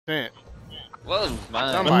Whoa,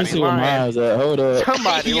 mine. Let me see what mine's at. Hold up.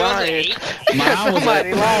 Somebody lying. Mine was Somebody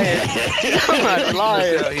at... lying. Somebody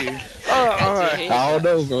lying. I don't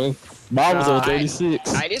know, bro. Mine was on 36.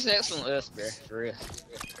 Alright, this next one us, bro. For real.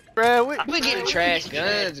 Bruh, we getting trash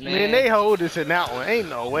guns, man. Man, they hold us in that one. Ain't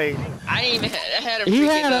no way. I ain't even had a freaking, He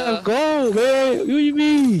had a goal, man. What do you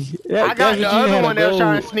mean? I got the other one that was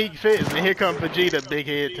trying to sneak fits, and here comes Vegeta, big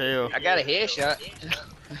head tail. I got a headshot.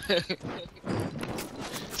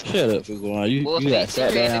 Shut up, Fuguan. You got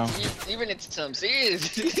sat down. Even into some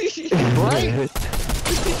serious. Right?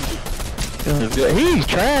 He's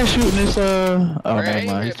trash shooting this, oh, Right, never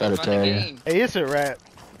mind. He started tagging. Hey, it's a wrap.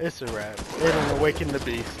 It's a wrap. They don't awaken the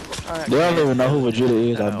beast. They don't even know who Vegeta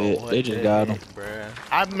is, I bet. They just got him.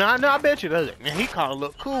 I bet you doesn't. Man, he kind of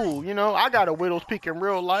look cool, you know? I got a Widow's Peak in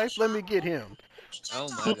real life. Let me get him. Oh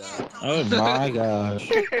my god. Oh my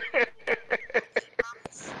gosh.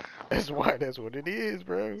 That's what it is,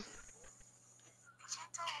 bro.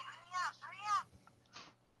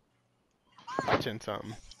 Watching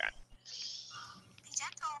something.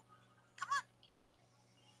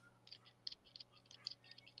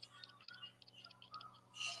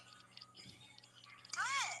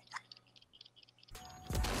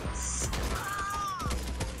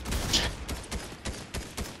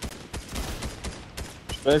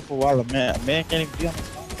 Respectful while a man can't even be on the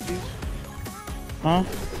phone, dude. Huh?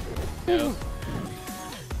 No.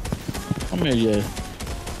 Come here, yeah.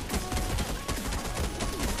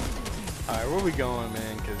 Alright, where we going,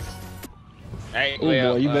 man? Cause Hey, oh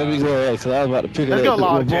boy, you better be glad, cause I was about to pick it up. Let's go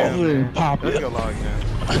log jam. And pop Let's it. go log jam.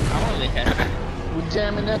 I only had. We're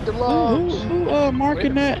jamming at the logs. Who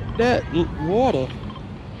marking that water?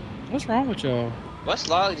 What's wrong with y'all? What's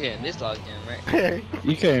log jam? This log jam, right?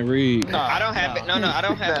 You can't read. No, I don't have it. No, I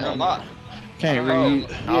don't have it unlocked. Can't read.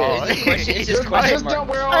 Yeah, it's just question mark.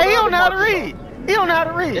 Hey, he don't know how to read. He don't know how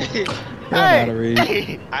to read. He don't know how to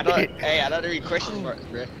read. I don't read question marks,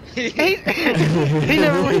 bro. he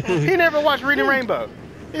never watched Reading Rainbow.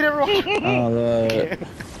 He never watched. Oh Lord.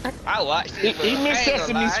 I watched it. He missed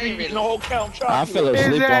Sesame Street and the whole Count Chocula. I fell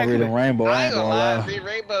asleep on Reading Rainbow. I ain't gonna lie. Reading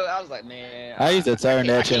Rainbow, I was like, man. I used to turn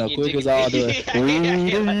that channel quick as all do.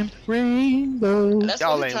 Reading Rainbow. That's the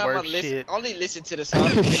Y'all only ain't time I worth shit. only listen to the song.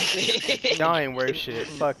 Y'all ain't worth shit.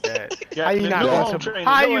 Fuck that. How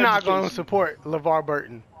you not gonna support LeVar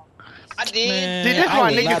Burton? I did. Man, See, this is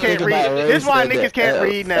why niggas can't read. This is why niggas can't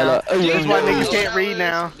read now. This is why niggas can't read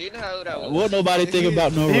now. What nobody think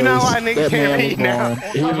about no You know why niggas can't read now?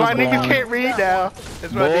 That's why niggas can't read now.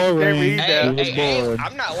 That's why niggas can't read now. Hey,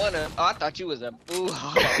 I'm not one of. Oh, I thought you was a. Ooh, This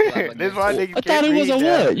why niggas I can't thought it was a read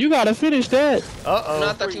now. what? You gotta finish that. Uh-oh. No,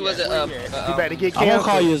 I thought you was a. You better get I'm gonna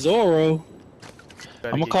call canceled. you Zoro.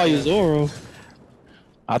 I'm gonna call you Zoro.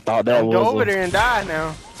 I thought that was. Go over there and die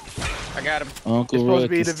now. I got him. Uncle It's supposed to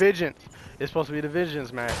be Ruckus. the Vision. It's supposed to be the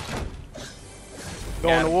Visions match.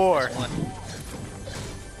 Going to war.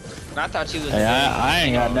 I thought you was. Hey, I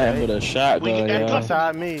ain't got nothing but a shotgun, y'all.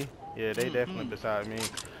 Beside me. Yeah, they definitely beside me.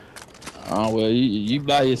 Oh well, you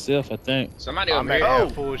by yourself, I think. Somebody I'm over back here.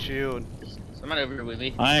 at full shield. Somebody over here with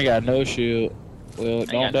me. I ain't got no shield. Well,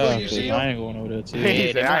 don't die, no cause shield? I ain't going over there too.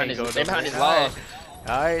 He said, I ain't They going behind his over wall.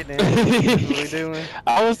 Alright then. That's what we doing.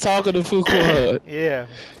 I was talking to Fukuha, Yeah.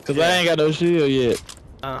 cause I ain't got no shield yet.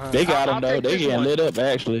 They got I'll him though. take They this getting one. lit up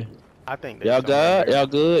actually. I think Y'all good? Y'all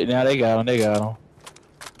good? Now they got him. They got him.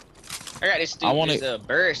 I got this I wanna- stupid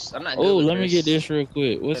burst. I'm not good Oh, with let me burst. get this real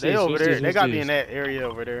quick. What's They this? over What's there. this? They What's gotta be this? in that area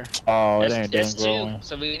over there. Oh, it ain't That's done growing. two,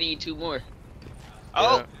 so we need 2 more.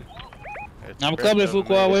 Oh, I'm coming,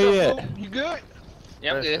 Fuqua. Where you at? You good?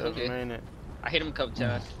 yeah, I'm good. Okay. I hit him a couple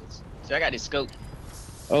times. So I got this scope.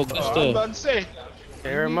 Oh, good I was stuff. about to say.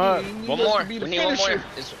 Tear him up. One more. We need one more.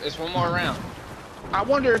 It's one more round. I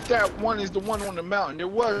wonder if that one is the one on the mountain. There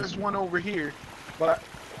was one over here, but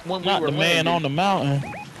when Not we were the man landing, on the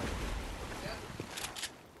mountain.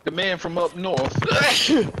 the man from up north.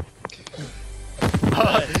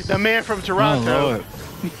 The man from Oh, Toronto. Lord.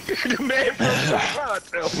 The man from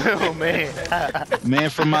Toronto. Oh man. Man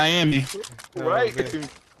from Miami. Right. man.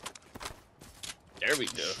 There we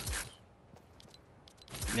go.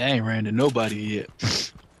 I ain't ran to nobody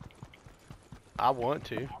yet. I want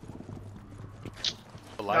to.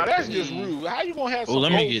 Now that's just rude. How you gonna have some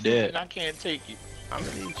let me gold get fruit that. and I can't take it? I'm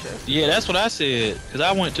gonna need chest. Yeah, that's what I said. Cause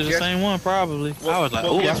I went to the Yes. same one probably. I was like,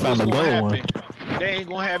 Well, oh, I guess found a what's gonna gold one. happen? They ain't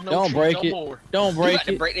gonna have no Don't tree break no it. more. Don't You break about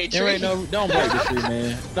to it. break that There tree? ain't no. Don't break the tree,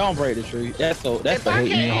 man. Don't break the tree. That's If the I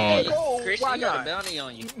hating can't hard. get gold, Christian, why you got a not? bounty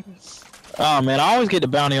on you. Oh man, I always get the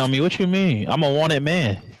bounty on me. What you mean? I'm a wanted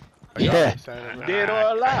man. Yeah. Dead or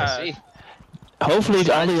I alive? see. Hopefully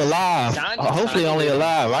only alive. Sound- Hopefully sound only you-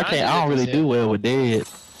 alive. I sound can't. you I don't really looking do well with dead.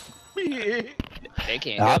 They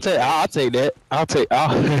can't. I'll take that.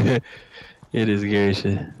 It is scary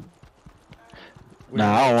shit.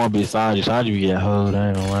 Nah, I don't want to be Sanji. Sanji be getting hoed. I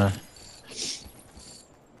ain't gonna lie.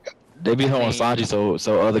 They be holding Sanji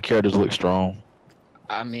so other characters look strong.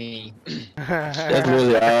 I mean, That's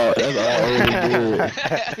really all. That's all really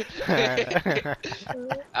good.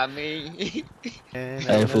 I mean.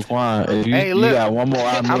 Hey, Fuquan, if you, Hey, look, you got one more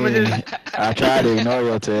I try to ignore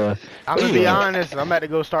your tail. I'm gonna be honest. I'm about to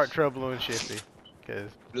go start trouble on Shifty, cause.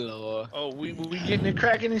 Lord. Oh, we getting it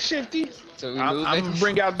cracking and shifty. So we I'm gonna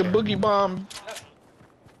bring out the boogie bomb.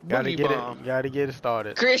 Gotta get it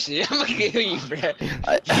started. Christian, I'm gonna kill you, bro. You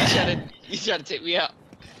trying to take me out?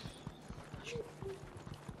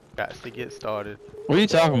 Got to get started. What are you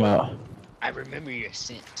talking about? I remember your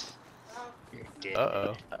scent. You're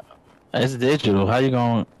dead. It's digital. How you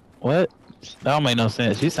going? What? That don't make no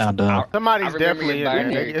sense. You sound dumb. Somebody's definitely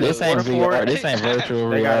in there. This ain't VR. This ain't virtual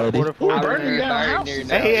reality.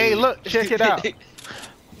 Hey, look, check it out.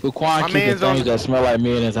 Fuquan keeping things that smell like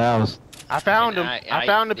me in his house. I found him. I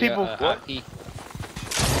found the people.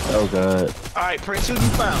 Oh god. Alright, Prince, who you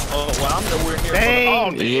found? Oh, well, I'm nowhere near.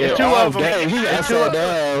 Dang, it's two of them. It's two of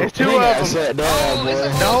them. It's two of them.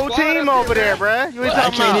 The whole team over there, bruh. You ain't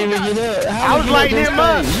talking about. I was lighting him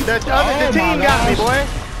up. The team got me, boy.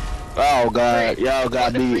 Oh god, y'all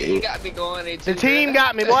got me. The team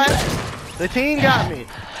got me, boy. The team got me.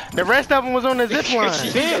 The rest of them was on the zip line.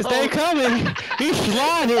 Yes, they coming. He's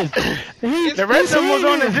sliding. The rest of them was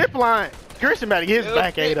on the zip line. Christian about to get his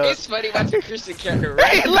back ate up. It's funny watching Christian character.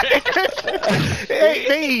 Right?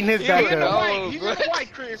 They eating his back up. He's in the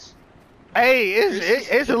white, Chris. Hey,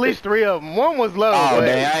 it's at least three of them. One was low. Oh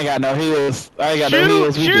dang, I ain't got no heels. I ain't got no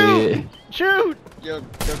heels. Shoot! Yo,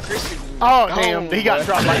 Christian. Oh damn, he got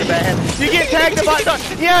dropped like that. You get tagged about.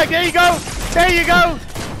 Yeah, there you go. There you go.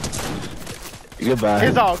 Goodbye.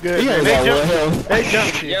 It's all good. Man. They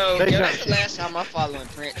jumped you. Yo, that's the last time I'm following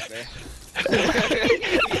Prince, man.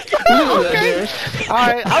 Okay.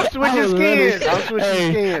 Alright, I'm switching skins. I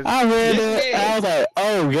read it. I was like,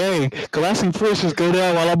 oh, gang. Because I see Precious go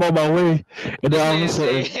down while I'm on my way. And then all of a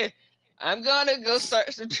sudden, I'm gonna go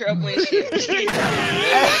start some trouble and shit. That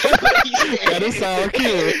sound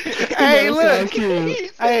cute. Hey, look.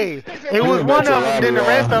 Hey, it was one of them. Then the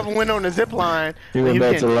rest of them went on the zip line. He went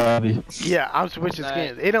back to the lobby. Yeah, I'm switching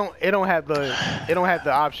skins. It don't have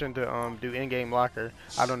the option to do in-game locker.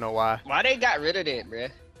 I don't know why. Why they got rid of that,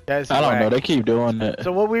 bruh? I don't know. They keep doing that.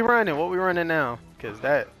 So what we running? What we running now? Cause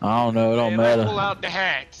that. I don't know. It don't matter. Pull out the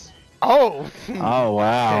hats. Oh. Oh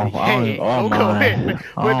wow. Hey, oh go ahead.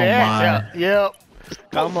 Put the hats out. Yep.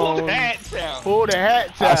 Come on. Pull the hats out. Pull the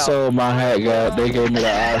hats out. I sold my hat guy. They gave me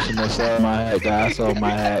the option to sell my hat guy. I sold my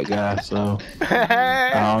hat guy. So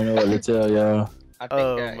I don't know what to tell y'all.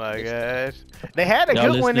 Oh my gosh. They had a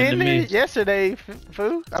good one in there yesterday,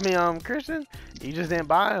 Fu. I mean, Christian. You just didn't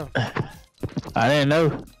buy them. I didn't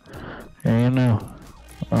know. I didn't know.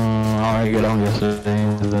 I didn't get on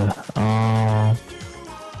yesterday.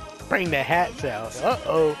 Bring the hats out.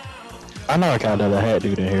 Uh-oh. I know I got another hat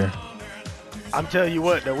dude in here. I'm telling you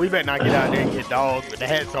what, though, we better not get out there and get dogs with the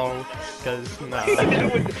hats on, because, nah.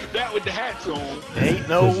 that with the hats on. Ain't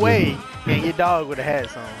no way can't get dog with the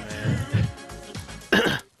hats on, man.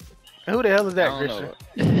 Who the hell is that, Christian?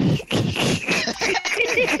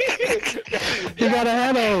 He got a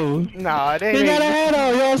hat on. Nah, they He got a hat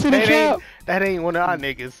on. Y'all see the cap? That ain't one of our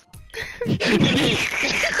niggas. That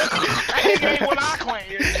ain't one of our clans.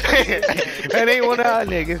 That ain't one of our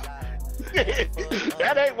niggas.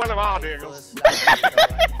 That ain't one of our niggas.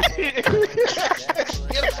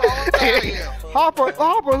 Harper,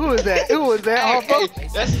 who is that? Who is that, Harper?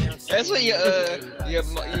 That's when you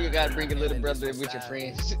gotta bring your little brother with your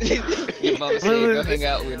friends. Your mama said go hang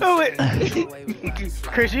out with him.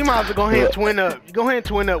 Chris, you might as well go ahead and twin up. Go ahead and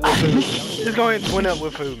twin up with food. Just go ahead and twin up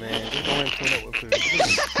with food, man. Just go ahead and twin up with food.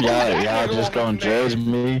 Y'all just gonna judge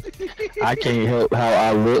me. I can't help how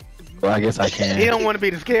I look. Well, I guess I can. He don't want to be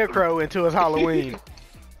the scarecrow until it's Halloween.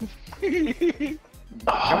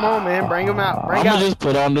 Come on, man. Bring him out. I'm gonna just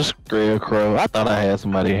put on the scarecrow. I thought I had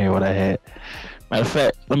somebody in here with a hat. Matter of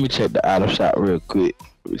fact, let me check the auto shot real quick.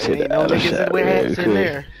 Ain't no niggas with hats in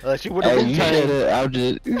there. Unless you would have you said it. I'm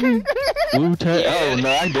just Wu-Tang. Oh no,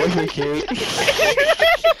 I definitely can't.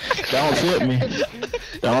 Don't tempt me.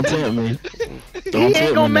 Don't tempt me. He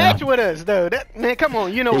ain't gonna match with us though. That man, come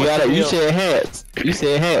on. You know what? You said hats. You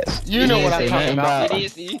said hats. You know what I'm talking about.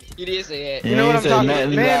 You did say hat. You know what I'm talking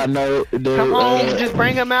about, man. Come on, just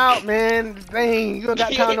bring him out, man. Dang, you don't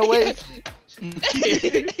got time to waste.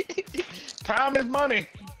 Time is money.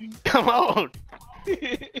 Come on.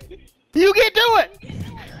 You get to it.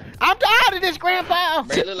 I'm out of this, Grandpa.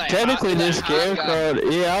 Technically, this scarecrow.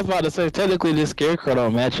 Yeah, I was about to say. Technically, this scarecrow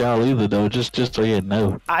don't match y'all either, though. Just so you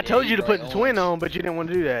know. I told you to put the twin on, but you didn't want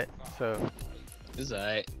to do that. So. It's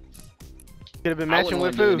alright. Could have been matching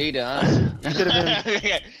with food. You could have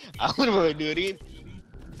been. I wouldn't want to do it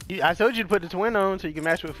either. I told you to put the twin on so you can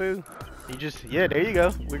match with food. You just, yeah, there you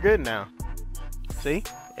go. We're good now. See?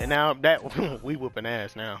 And now that we whooping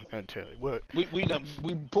ass now. I tell you what.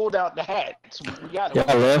 We pulled out the hat. So we got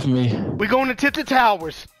Y'all left me. We going to tip the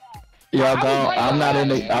towers. Y'all gone. I'm not in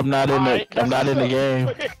the game. I'm not in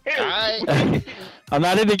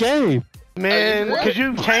the game. Man, cause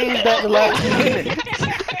you changed that the last minute.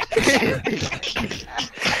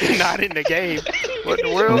 Not in the game. What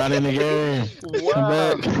the world? I'm not in the game. Wow.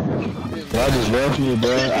 I'm back. Y'all just left me,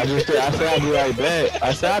 bro. I said I'd be right back.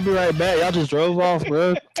 I said I'd be right back. Y'all just drove off,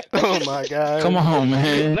 bro. Oh my god. Come on,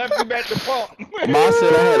 man. Left you back to pump. Mama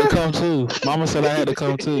said I had to come too. Mama said I had to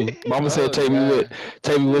come too. Mama said take me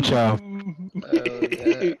with y'all.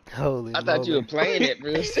 Holy I thought you were playing it,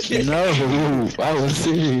 Bruce. No, I was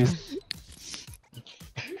serious.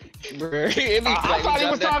 Bro, I thought he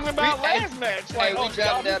was talking about last match. Like, we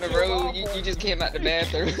driving down the road, you just came out the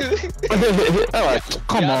bathroom.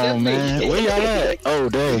 Come on, man. Where y'all at? Oh,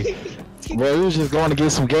 dang. Bro, we was just going to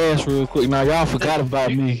get some gas real quick. Now, y'all forgot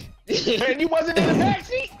about me. Man, you wasn't in the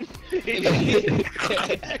backseat.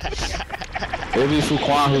 It'll be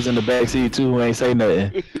Fuquan who's in the backseat, too, who ain't say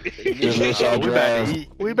nothing. Just let y'all drive.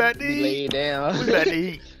 We about to eat. Lay down. We about to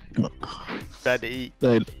eat. About to eat.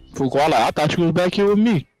 Like, Fuquan, I thought you was back here with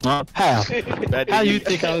me. How? How you eat.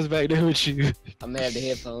 think I was back there with you? I'm gonna have the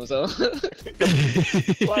headphones on.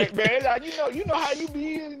 Like, man, you know how you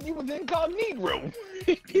be. You was incognito.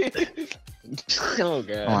 Oh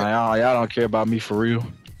god. Oh, y'all don't care about me for real.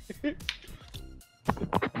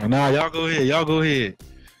 Nah, y'all go ahead. Y'all go ahead.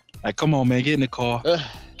 Like, come on, man. Get in the car.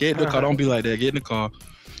 Get in the car. Don't be like that. Get in the car.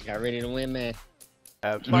 Got ready to win, man.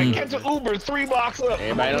 Like, catch an Uber 3 blocks up.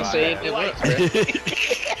 Everybody don't say it once, bro.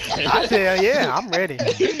 I said, yeah, I'm ready.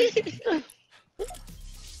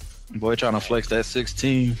 Boy, trying to flex that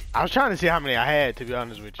 16. I was trying to see how many I had, to be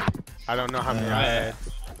honest with you. I don't know how many I had.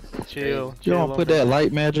 Chill. You don't put that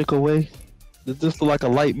light magic away? Does this look like a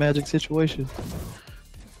light magic situation?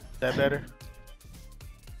 That better?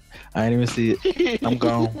 I ain't even see it. I'm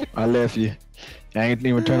gone. I left you. I ain't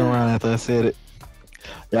even turn around after I said it.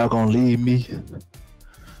 Y'all gonna leave me.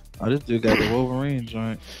 Oh, this dude got the Wolverine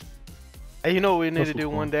joint. Hey, you know what we need to do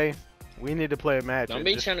one day? We need to play a match. Don't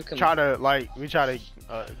be trying to come. Try to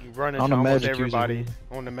run into almost everybody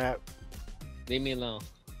on the map. Leave me alone.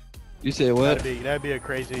 You said what? That'd be a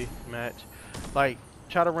crazy match. Like,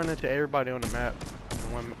 try to run into everybody on the map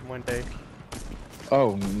one day.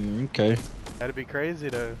 Oh, okay. That'd be crazy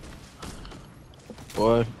though.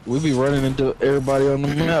 Boy, we be running into everybody on the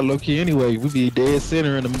map, low-key anyway. We be dead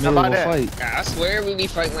center in the middle of a fight. I swear we be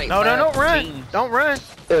fighting like No, don't run. teams. Don't run.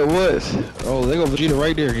 It was. Oh, they go Vegeta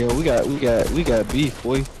right there, yo. We got beef,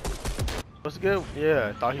 boy. What's good? Yeah,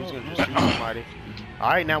 I thought he was gonna just shoot somebody.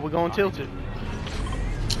 Alright, now we're going tilted.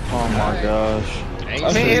 Oh my gosh.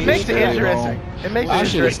 I mean, it makes it interesting. It makes it I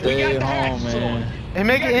should have interesting. stayed home, man. It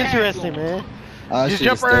makes it interesting, man. I Just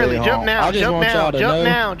jump early. Jump now. Jump now. Jump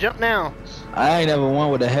now. Jump now. I ain't never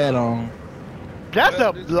won with a hat on. That's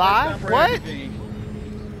a lie. What?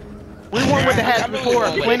 We won with the hats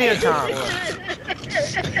before plenty of times.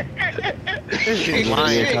 This is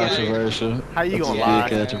lying. Controversial. How you gonna lie?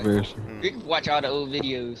 Controversial. We can watch all the old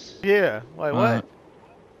videos. Yeah. Like what?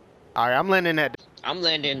 Alright, I'm landing that. I'm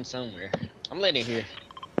landing somewhere. I'm landing here.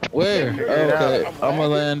 Where? Okay, I'm gonna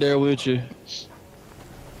land there with you.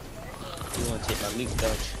 You want to take my meat,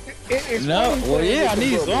 don't you? No, well, yeah, I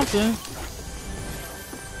need something.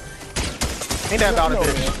 Ain't that about a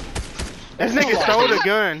bitch? This nigga stole the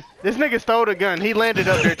gun. This nigga stole the gun. He landed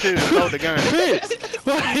up there too and stole the gun.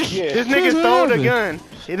 This nigga stole the gun.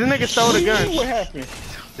 This nigga stole the gun. What happened?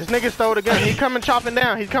 This nigga stole the gun. He coming chopping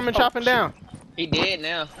down. He's coming chopping down. He dead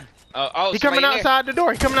now. Oh, he coming outside the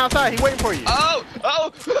door. He coming outside. He waiting for you. Oh!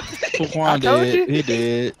 Fuquan dead. He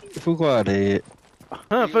dead. Fuquan dead.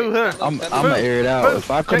 Huh, Fu, huh? I'm gonna air it out. If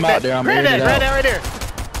I come out there, I'm airing it out. Right there.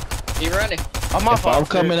 He running. If I'm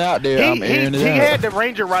coming out there, I'm airing it out. He had the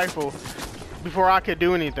Ranger rifle before I could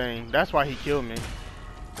do anything. That's why he killed me.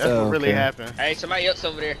 That's what really happened. Hey, somebody else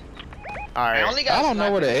over there. Alright. I don't know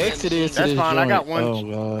where the exit is. That's fine. I got one.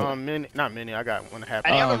 Oh, not many. I got 1.5.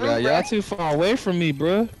 Oh god, y'all too far away from me,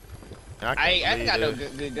 bro. I ain't got no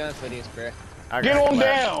good gun for this, bro. Get on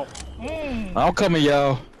down. I'm coming,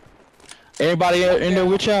 y'all. Everybody in there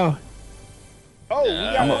with y'all? Oh, we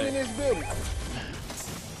got one in this building.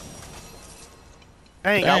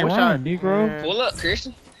 Dang, I wish Negro. Pull up,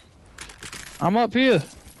 Christian. I'm up here.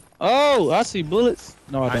 Oh, I see bullets.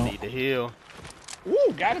 No, I I don't. need to heal.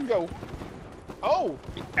 Ooh, gotta go. Oh,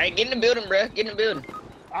 Hey, get in the building, bruh. Get in the building.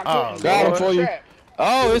 I Oh, couldn't got him go for you. trap.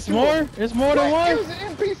 Oh, it's more? It's more than What? It one? was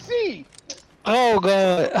an NPC. Oh,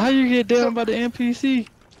 God. How you get down by the NPC?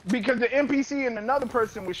 Because the NPC and another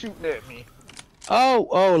person was shooting at me. Oh,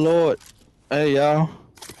 Lord. Hey, y'all.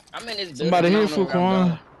 I'm in this building. Somebody here, I don't know where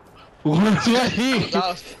I'm Fuquan. What's right I'm here?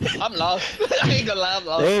 lost. I'm lost. I ain't gonna lie, I'm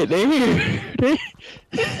lost. They here.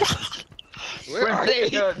 Where are they?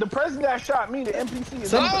 The person that shot me, the NPC,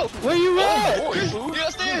 is. Oh! Where you at? boy, Chris, fool. you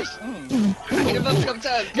upstairs. Get him up a couple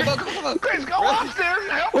times. Come on. Chris, go upstairs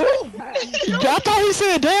now. I thought he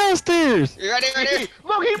said downstairs. You're right there.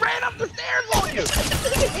 Look, he ran up the stairs on you.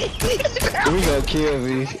 He gonna kill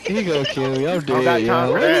me. He gonna kill me. I'm Don't got dead, time y'all.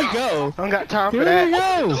 for Where'd that. he go? I don't got time for Where'd he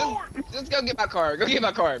that. go? Just go get my card. Go get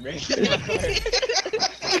my card, man. Get my card.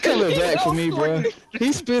 He coming back for me, bro.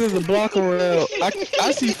 He spinning the block around.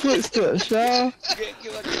 I see footsteps, y'all.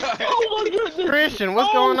 Get my card. Oh my goodness. Christian,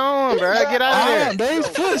 what's going on, bro? Get out of there. There's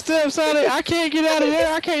footsteps out there. I can't get out of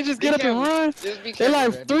there. I can't just get up and run. Just be There's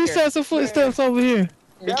careful, like man. 3 sets of footsteps over here.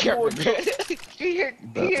 Be That careful, boy man. He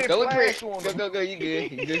hit Go with flash Chris. on him. Go. You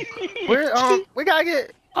good. You good. We gotta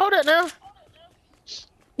get. Hold it now.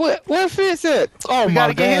 Where Fitz at? Oh We my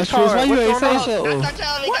gotta get his gosh, Chris, card. why you What's ain't say going I something? thought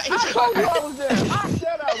y'all What? got I his told you card. I was there. I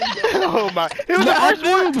said I was there. Oh my. He was the No, I first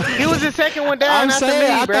one. do. He was the second one down I'm after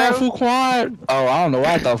saying, me, I bro. thought Fuquan. Oh, I don't know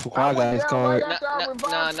why I thought I Fuquan got went his down card. right after I revived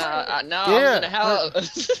Frank. No, I was in the Yeah.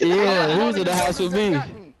 house. Yeah, he was in the One of house with me. got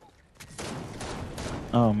me.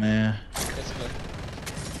 Oh man. That's fine.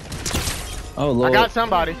 Oh I lord. got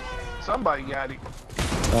somebody. Somebody got it.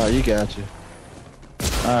 Oh, you got you.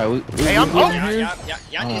 All right, Hey, I'm- we oh. in here?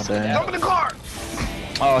 Y'all Oh, need some damn. help. Come in the car.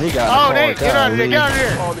 Oh, he got Oh, the they card. get out of there. Get out of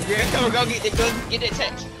there. Oh, the game. Go get that text. Get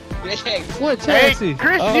that text. What Hey, taxi?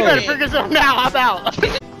 Christian, Oh. you better figure something out. I'm out.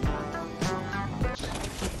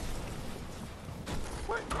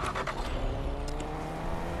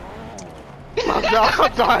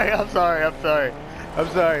 I'm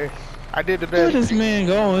sorry. I did the Where best. this man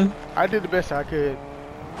going? I did the best I could.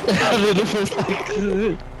 I did the first thing I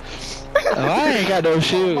could. Oh, I ain't got no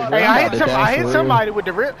shoes. bro. Hey, I'm I about hit to die I for hit real. somebody with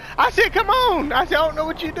the rip. I said, "Come on!" I said, "I don't know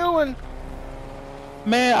what you're doing."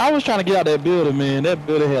 Man, I was trying to get out that building, man. That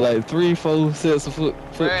building had like 3-4 sets of Bro, if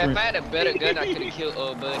footprints. I had a better gun, I could have killed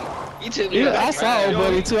old buddy. He took me. Yeah, out I like saw right. old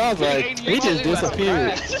buddy too. I was like, he just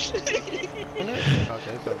disappeared.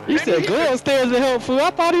 He said, "Go upstairs and help fool." I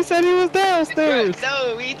thought he said he was downstairs.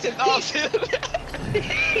 No, we took off too.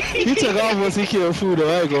 He took off once he killed food though.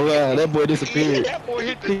 I ain't gonna lie. That boy disappeared. That boy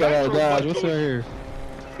hit the He got out of nitro Dodge. button. What's right here?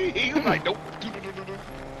 He was like, nope.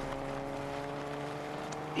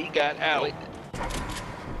 He got out.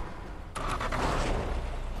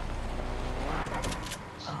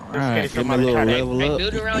 Alright, give me a somebody little try to- level Hey, up.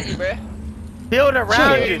 build around you, bruh. Build around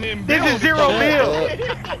Shut you. up. This is zero build.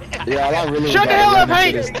 Yeah, I really Shut the gotta hell up, run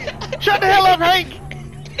into Hank. this. Shut the hell up, Hank.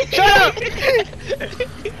 Shut up.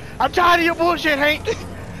 I'm tired of your bullshit, Hank.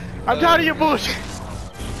 I'm tired of your bullshit.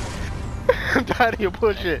 I'm tired of your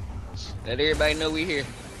bullshit. Let everybody know we here.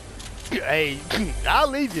 Hey, I'll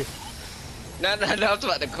leave you. No, I'm talking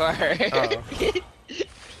about the car.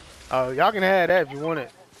 Oh, y'all can have that if you want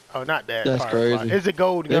it. Oh, not that. That's Firefly. crazy. It's a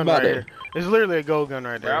gold They gun about right to- here. It's literally a gold gun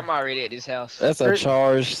right Bro, there. I'm already at this house. That's a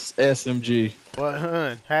charged SMG. What,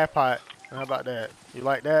 hun? Half pot. How about that? You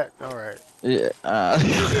like that? All right. Yeah.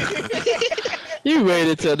 You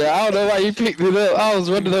waited till that. I don't know why you picked it up. I was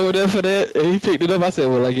running over there for that, and he picked it up. I said,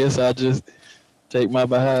 "Well, I guess I'll just take my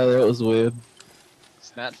behind." That was weird.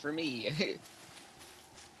 It's not for me.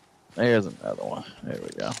 There's another one. There we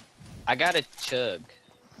go. I got a chug.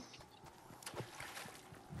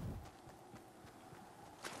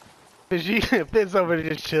 Cause you Fitz over there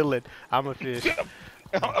just chilling. I'm a fish.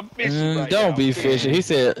 I'm fishing right Don't now. be fishing. He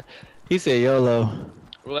said YOLO.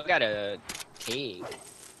 Well, I got a keg.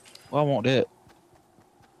 Well, I want that.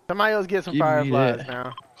 Somebody else get some Give me fireflies that.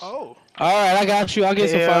 now. Oh. All right, I got you. I'll get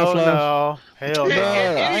some Hell fireflies. no. Hell Bruh, no.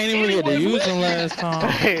 I ain't even get to use them last time.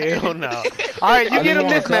 Hell no. Alright, you I get just him wanna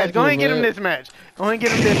this match. Go ahead and get him compliment. this match. Go ahead and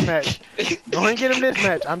get him this match. Go ahead and get him this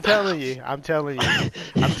match. I'm telling you. I'm telling you.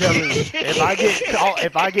 I'm telling you.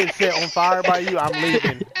 If I get set on fire by you, I'm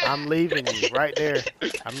leaving. I'm leaving you right there.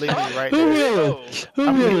 I'm leaving you right Who there. will? Who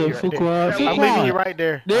I'm leaving will? you right there. Fuquan? I'm leaving you Fuquan. right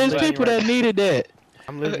there. There's I'm leaving people you right that needed that.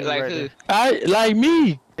 I'm leaving you Like right who? there. Like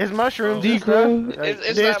me. It's mushrooms D and Crow. stuff.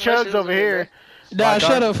 It's There's not chugs mushrooms over in here. there. Nah, Darth-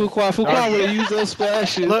 shut up, Fuquan. Fuquan Darth- would have used those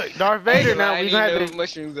splashes. Look, Darth Vader now. I We need gonna no have to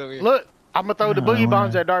mushrooms over here. look. I'm gonna throw the boogie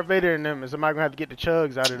bombs at Darth Vader and them, and somebody gonna have to get the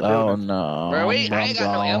chugs out of the Oh building. no. Bro, I ain't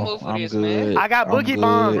got no ammo for this, man. I got boogie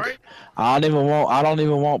bombs. Right? I don't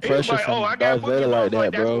even want pressure Like, from I got Darth Vader like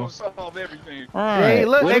that, bro. That's gonna solve everything. Hey,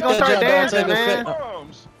 look, they gonna start dancing, man.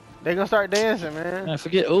 Bombs. They gonna start dancing, man. Man,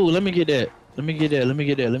 forget. Oh, let me get that. Let me get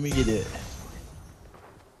that.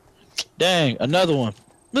 Dang, another one.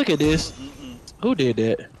 Look at this. Who did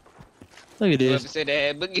that? Look at Whoever this. said they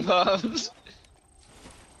had boogie bombs.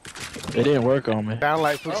 It didn't work on me. Sound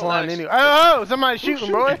like Fuquan anyway. Oh, somebody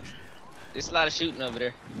shooting, boy. There's a lot of shooting over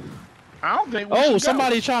there. I don't think we Oh, should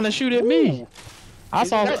somebody trying to shoot at me. I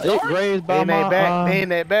saw it grazed by my They in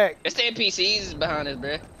that back. It's the NPCs behind us,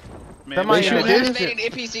 bro. Man, Somebody in the distance.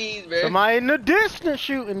 NPCs, bro. Somebody in the distance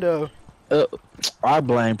shooting though. I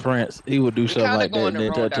blame Prince. He would do something like that and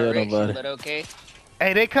then tell nobody. But okay.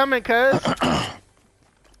 Hey, they coming, cuz.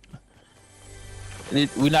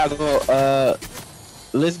 We not gonna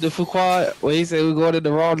listen to Fuquan when he said we going in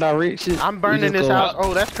the wrong direction. I'm burning this house.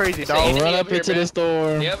 Oh, that's crazy, dog. Run up into the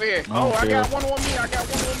store. They over here. Oh, I got one on me.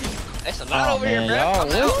 That's a lot over here, bro.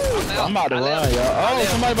 I'm about to run, y'all. Oh,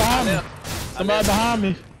 somebody behind me. Somebody behind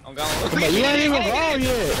me. I'm going. You ain't even wrong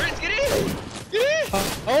yet. Prince, get in. Get in.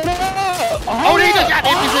 Hold up. Oh, they just got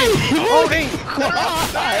NPC. Oh, they.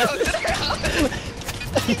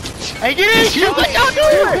 Hey, get in, shoot. What y'all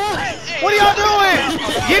doing? What are y'all doing?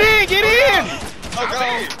 Get in.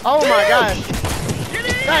 Oh my gosh.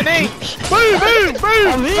 God dang. Boom.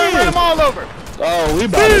 Run them all over. Oh, we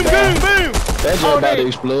about to die. Boom. That just about to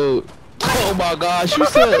explode. Oh my gosh, you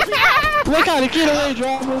said. Look how the getaway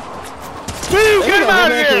driver. Boom, get him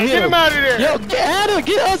out of there. Get him out of there. Yo,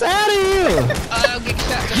 get us out of here.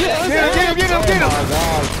 Get him. Oh my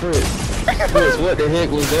God, Chris, what the heck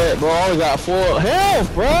was that, bro? I only got 4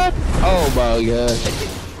 health, bro. Oh my gosh.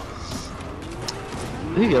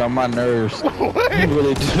 He get on my nerves. He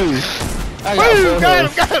really do. I got 4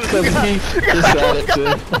 health.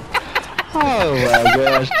 Oh my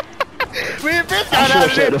gosh. Man, Vince got out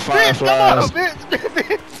of there. Vince, come on, Vince.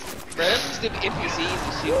 Bro, that's just the NPCs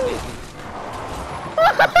and shit.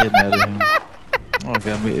 Getting out of here. Oh,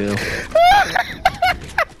 got me ill.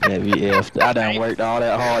 Got me effed. I done worked all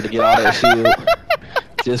that hard to get all that shield.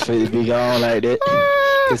 Just for it to be gone like that.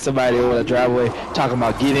 Cause somebody over the driveway talking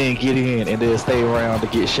about get in, and then stay around to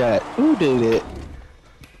get shot. Who do that?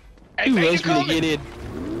 Who wants me to get in?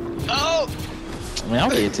 Oh! Man, I'm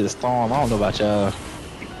getting to the storm. I don't know about y'all.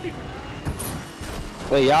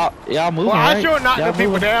 Wait, y'all moving, Well, right? I sure knocked the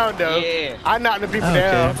people down, though. Yeah. I knocked the people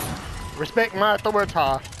down. Respect my authority.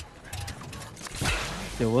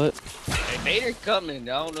 Yeah, what? Hey, Vader coming.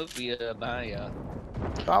 I don't know if he behind y'all.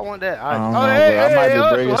 I want that. I don't know, I might be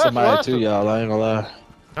bringing somebody to y'all. I ain't gonna lie.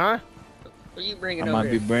 Huh? What are you bringing I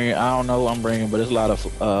might be bringing. I don't know what I'm bringing, but there's a lot of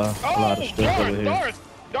stuff over here.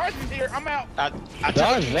 Darth is here. I'm out.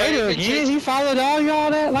 Darth Vader again? He followed all y'all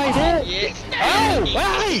that like that? Yeah. Oh,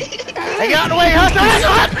 hey! Hey, get out of the way, Hunter!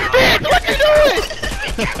 Bitch, what you doing?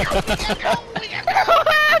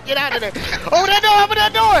 Get out of there! Open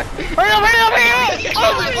that door! Hurry up!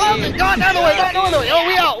 Close it! Go out the other way! Oh,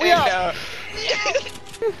 we out!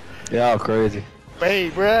 Y'all crazy. Hey,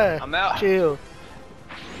 bruh. I'm out. Chill.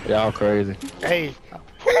 Y'all crazy. Hey.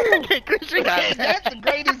 That's the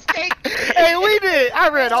great escape. Hey, we did. I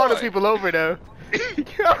ran all the people over though.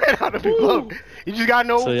 I ran all the people over. You just gotta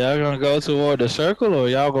know. So y'all gonna go toward the circle, or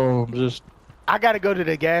y'all gonna just? I gotta go to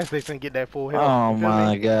the gas station and get that full health. Oh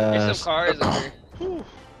my There's gosh. some cars over here.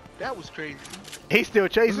 That was crazy. He's still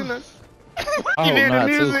chasing us. I You hope hear the not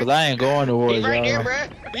too, music? cause I ain't going towards He's right there, y'all. bro.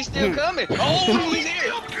 We still coming. Oh, he's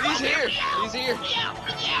here.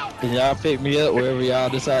 Can y'all pick me up wherever y'all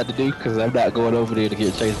decide to do? Cause I'm not going over there to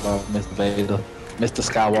get chased by Mr. Vader, Mr.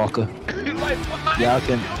 Skywalker. Y'all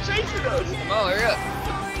can. Chasing us. Come on, hurry up.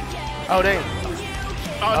 Oh dang.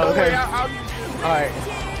 Oh, no okay. way. Alright.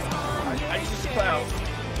 I use the cloud.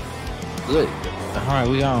 Good. All right,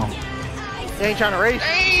 we on. You ain't trying to race?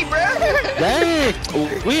 Hey, bro.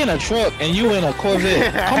 Dang, we in a truck and you in a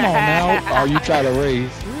Corvette. Come on now, or you try to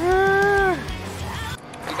race? You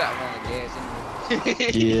got one gas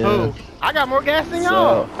in Yeah. Oh, I got more gas than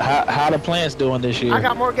y'all. So, how the plants doing this year? I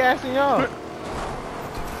got more gas than y'all.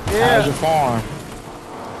 How's Yeah. your farm?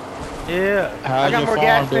 Yeah. I How's got your more farm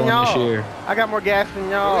gas than doing this y'all. year? I got more gas than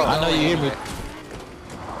y'all. I know you hear me.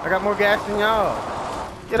 I got more gas than y'all.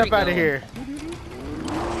 Get up out of here.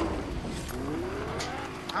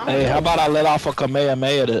 Hey, how about I let off a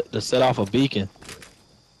Kamehameha to set off a beacon?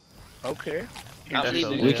 Okay. I'm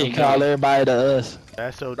leaving. We can call everybody to us.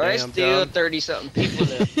 That's so Bro, there's damn still dumb. 30-something people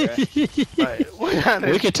left, bro. Right. What kind of-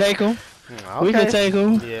 We can take them. Okay. We can take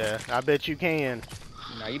them. Yeah, I bet you can.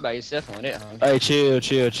 Nah, you by yourself on that, huh? Hey, chill.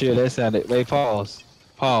 That sounded. Wait, pause.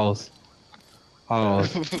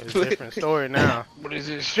 It's a different story now. What is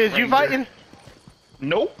this? Fizz, you fighting?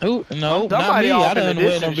 Nope. Ooh, no, not Somebody me. off I in the done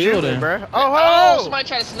went in the distance shooting, building. bruh. Oh, Oh, somebody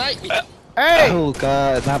tried to snipe me. hey, Oh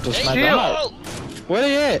God, not the Hey, sniper. chill. I'm out. Where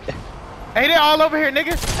they at? hey, they all over here,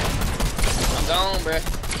 nigga. I'm gone, bruh.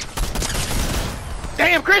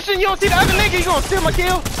 Damn, Christian, you don't see the other nigga? You gonna steal my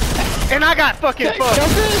kill? And I got fucking fucked.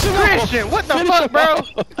 Christian, what the fuck, bro?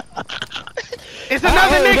 It's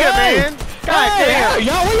another nigga, man. God damn.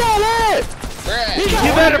 Y'all, where y'all at? Bruh.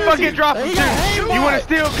 You better fucking drop them too. You wanna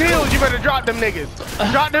steal kills? You better drop them niggas.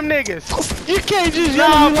 Drop them niggas. You can't just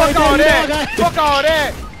No, fuck all that. Fuck all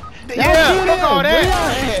that. Yeah, fuck all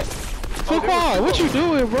that. Fuquan, what you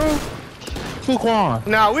doing, bro? Fuquan.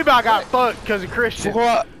 No, we about got fucked because of Christian.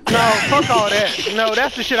 Fuquan. No, fuck all that. No,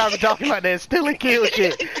 that's the shit I be talking about. That stealing kill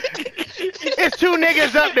shit. It's two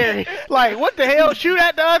niggas up there. Like, what the hell? Shoot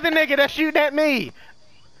at the other nigga that's shooting at me.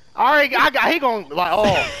 Alright, he gon' like,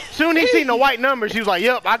 oh. Soon he seen the white numbers, he was like,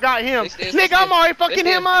 yep, I got him. Nigga, I'm already fucking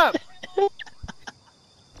him up.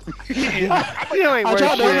 You ain't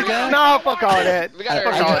worth shit. No, fuck all that.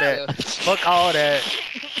 Fuck all that. Fuck all that.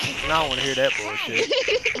 No, I don't wanna hear that bullshit.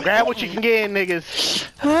 Grab what you can get, niggas.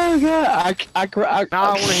 Oh God, I No,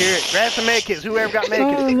 I don't wanna hear it. Grab some medkits. Whoever got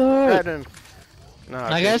medkits. Grab them. No,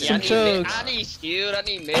 I got some chugs. I need shield, I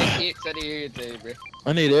need medkits, I need everything, bro.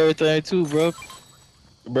 I need everything too, bro.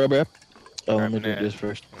 Bro. Oh, let me do this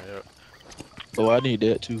first. Yep. Oh, I need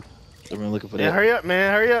that too. I've been looking for that. Yeah, hurry up,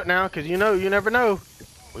 man. Hurry up now, cause you never know.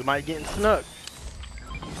 We might get snuck.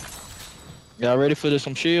 Y'all ready for this?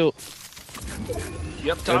 Some shield?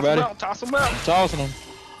 Yep, toss Everybody? them out, toss them out. I'm tossing them.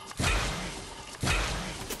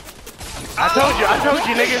 I told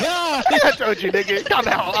you, nigga. I told you, nigga. I'm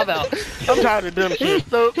out. I'm tired of dumb shit.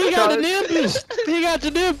 So, He got the nimbus. He got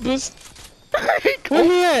the nimbus. Where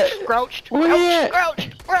he at? Crouched. Where he at?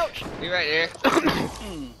 Crouched. Be right there.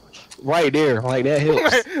 Right there, like that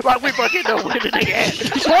helps. Like we fucking know where the nigga at.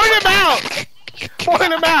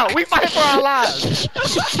 Point him out. We fight for our lives.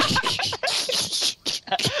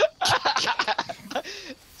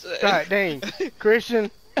 God dang, Christian.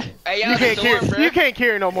 Hey, You can't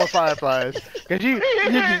carry no more fireflies. Cause you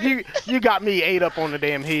got me ate up on the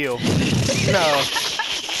damn hill. No.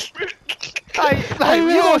 Like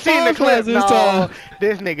you gonna see in the clip, no,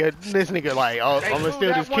 this nigga like, oh, I'm gonna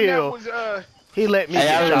steal this kill. He let me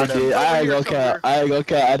get shot up. I ain't gonna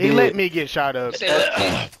count. He let me get shot up.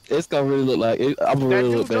 It's gonna really look like it. I'm gonna really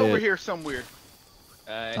look dude's over bad. here somewhere.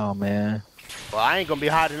 Oh man. Well, I ain't gonna be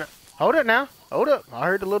hiding. Hold up now. Hold up. I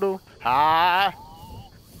heard the little I'm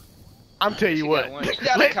telling you what.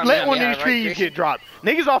 Let one of these trees get dropped.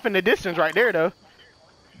 Niggas off in the distance right there though.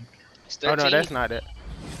 Oh no, that's not it.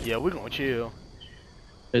 Yeah, we're gonna chill.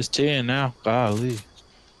 It's 10 now. Golly.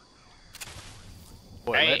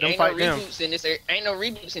 Boy, Ain't let them no fight them. reboots in this area. Ain't no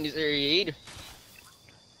reboots in this area either.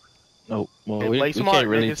 Nope. Well, Hey, we play smart, can't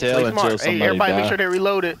really niggas. tell Play until smart. somebody Hey, everybody die. make sure they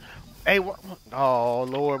reloaded. Hey, oh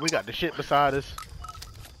Lord, we got the shit beside us.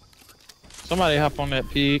 Somebody hop on that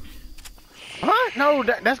pig. Huh? No,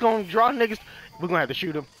 that's gonna draw niggas. We're gonna have to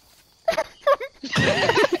shoot him.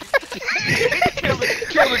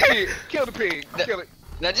 Kill the kid. Kill the pig. Kill it.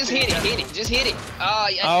 Now just hit it. Just hit it. Oh,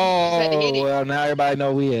 yeah. Oh, Just had to hit it. well, now everybody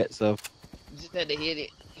know we at, so. Just had to hit it.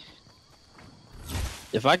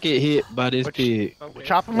 If I get hit by this pig. Well,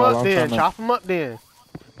 chop him Well, up I'm then. coming. Chop him up then.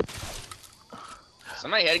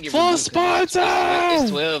 Somebody had to get For rebooted. Sparta!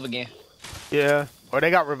 It's 12 again. Yeah. Or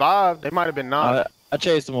they got revived. They might have been knocked. I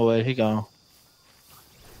chased him away. He gone.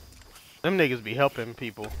 Them niggas be helping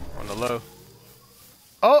people on the low.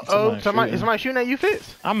 Oh, somebody shooting at you,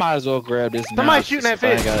 Fitz. I might as well grab this. Somebody now, shooting at since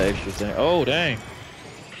I ain't Fitz. got an extra thing. Oh dang!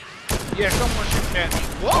 Yeah, someone shooting at me.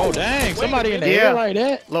 Oh dang! Somebody in the Yeah. air like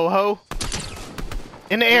that. Low ho.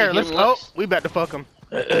 In the air. Give Let's. him Oh, once. we about to fuck him.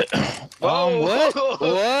 What?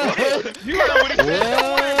 What? You know what he said.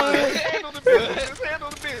 What? Just handle the business. Just handle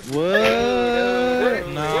the business. What?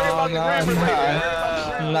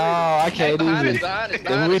 No, I can't do Behind us, this. behind us, If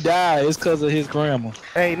behind we us. die, it's because of his grandma.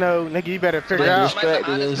 Hey, no, nigga, you better figure Yeah. out. Somebody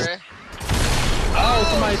behind us, Distracted bruh. Oh,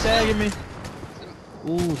 somebody tagging me.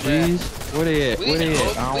 Ooh, jeez. Where they at? We Where they in the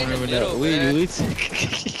at? I middle, don't remember that. We.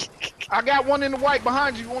 I got one in the white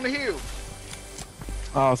behind you on the hill.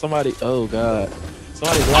 Oh, somebody. Oh God.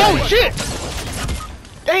 Somebody. Oh shit!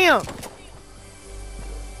 Damn!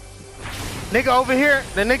 Nigga over here,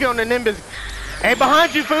 the nigga on the Nimbus. Hey,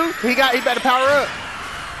 behind you, fool. He better power up.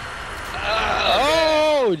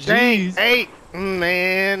 Oh, Dang, jeez. hey,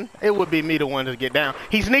 man. It would be me the one to get down.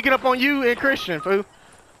 He's sneaking up on you and Christian, fool.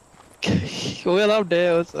 Well, I'm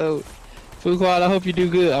down. So Food Squad, I hope you do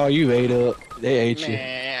good. Oh, you ate up. They ate you.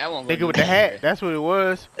 Man, I won't go Nigga with the hat. That's what it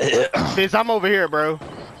was. Fizz, I'm over here, bro.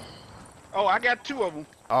 Oh, I got 2 of them.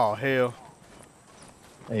 Oh hell.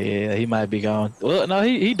 Yeah, he might be gone. Well, no,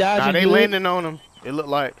 he died. Nah, they landing on him. It looked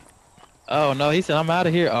like. Oh no, he said I'm out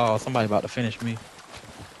of here. Oh, somebody about to finish me.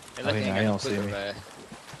 They Oh, he don't see me. revive.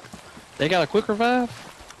 They got a quick revive?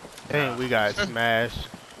 Dang, we got smashed.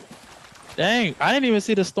 Dang, I didn't even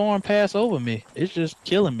see the storm pass over me. It's just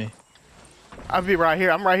killing me. I'll be right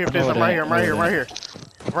here. I'm right here, Fizz. I'm right here. I'm right here. Right here.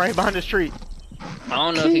 Right behind this tree. I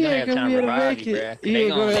don't know if he's gonna have time to revive you,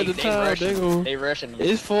 bruh. They rushing them.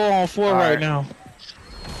 It's 4-on-4 right now.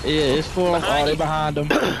 Yeah, it's 4 on 4. They behind them.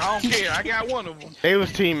 I don't care. I got one of them. They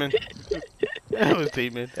was teaming. They was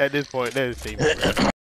teaming. At this point, they was teaming. Bro.